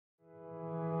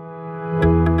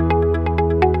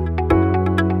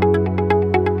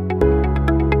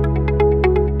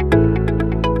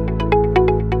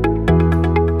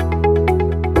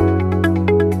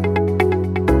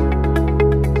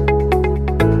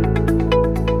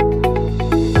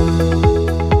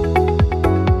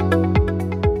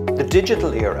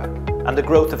digital era and the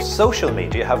growth of social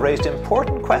media have raised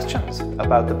important questions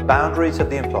about the boundaries of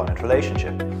the employment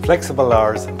relationship. Flexible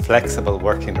hours and flexible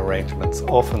working arrangements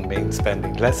often mean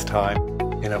spending less time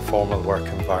in a formal work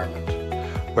environment,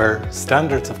 where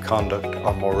standards of conduct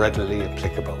are more readily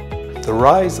applicable. The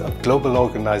rise of global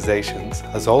organizations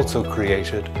has also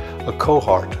created a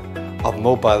cohort of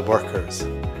mobile workers,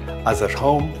 as at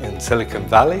home in Silicon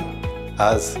Valley,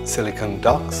 as Silicon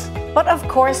Docs. But of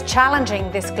course, challenging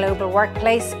this global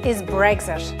workplace is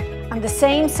Brexit. And the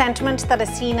same sentiment that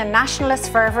has seen a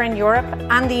nationalist fervour in Europe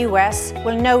and the US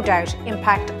will no doubt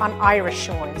impact on Irish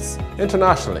shores.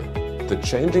 Internationally, the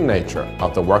changing nature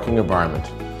of the working environment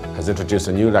has introduced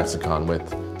a new lexicon with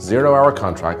zero-hour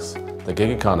contracts, the gig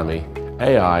economy,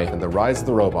 AI and the rise of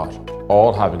the robot,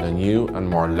 all having a new and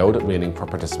more loaded meaning for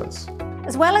participants.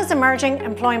 As well as emerging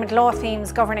employment law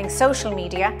themes governing social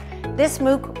media, this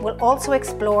MOOC will also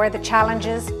explore the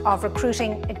challenges of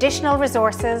recruiting additional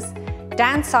resources,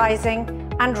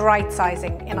 downsizing and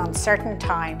right-sizing in uncertain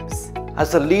times.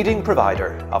 As the leading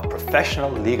provider of professional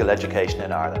legal education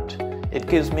in Ireland, it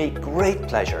gives me great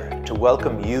pleasure to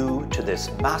welcome you to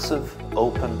this massive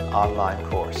open online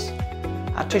course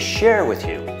and to share with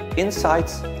you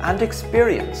insights and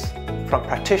experience from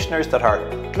practitioners that are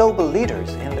global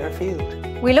leaders in their field.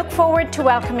 We look forward to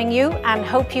welcoming you and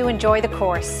hope you enjoy the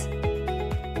course.